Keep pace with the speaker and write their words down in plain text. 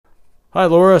Hi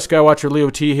Laura, Skywatcher Leo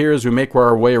T here as we make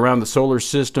our way around the solar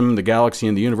system, the galaxy,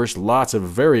 and the universe. Lots of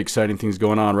very exciting things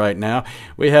going on right now.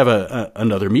 We have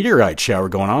another meteorite shower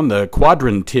going on, the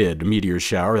Quadrantid meteor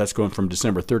shower. That's going from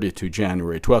December 30th to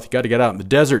January 12th. You got to get out in the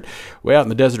desert, way out in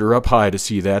the desert or up high to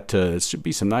see that. It should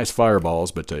be some nice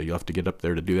fireballs, but you'll have to get up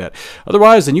there to do that.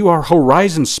 Otherwise, the New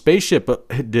Horizons spaceship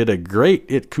did a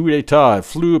great coup d'etat. It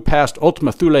flew past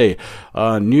Ultima Thule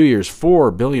New Year's,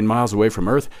 4 billion miles away from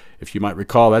Earth. If you might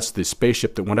recall, that's the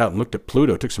spaceship that went out and looked at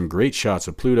Pluto. Took some great shots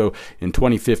of Pluto in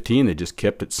 2015. They just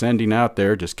kept it sending out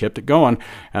there, just kept it going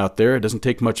out there. It doesn't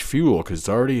take much fuel because it's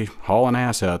already hauling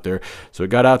ass out there. So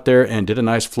it got out there and did a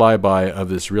nice flyby of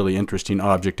this really interesting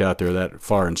object out there that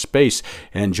far in space,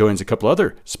 and joins a couple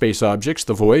other space objects,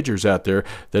 the Voyagers out there,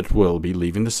 that will be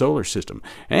leaving the solar system.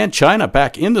 And China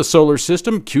back in the solar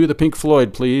system. Cue the Pink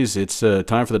Floyd, please. It's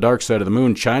time for the dark side of the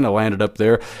moon. China landed up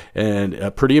there,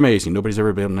 and pretty amazing. Nobody's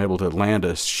ever been able to land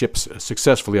a ship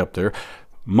successfully up there,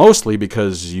 mostly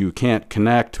because you can't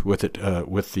connect with it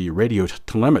with the radio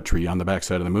telemetry on the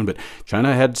backside of the moon. But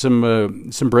China had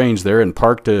some brains there and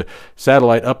parked a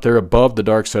satellite up there above the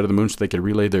dark side of the moon so they could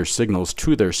relay their signals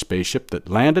to their spaceship that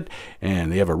landed.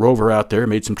 And they have a rover out there,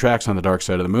 made some tracks on the dark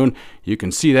side of the moon. You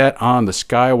can see that on the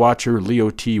Skywatcher Leo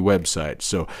T website.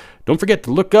 So don't forget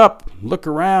to look up, look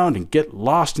around, and get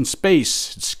lost in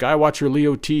space. It's Skywatcher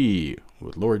Leo T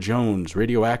with Laura Jones,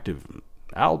 Radioactive,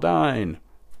 Aldine.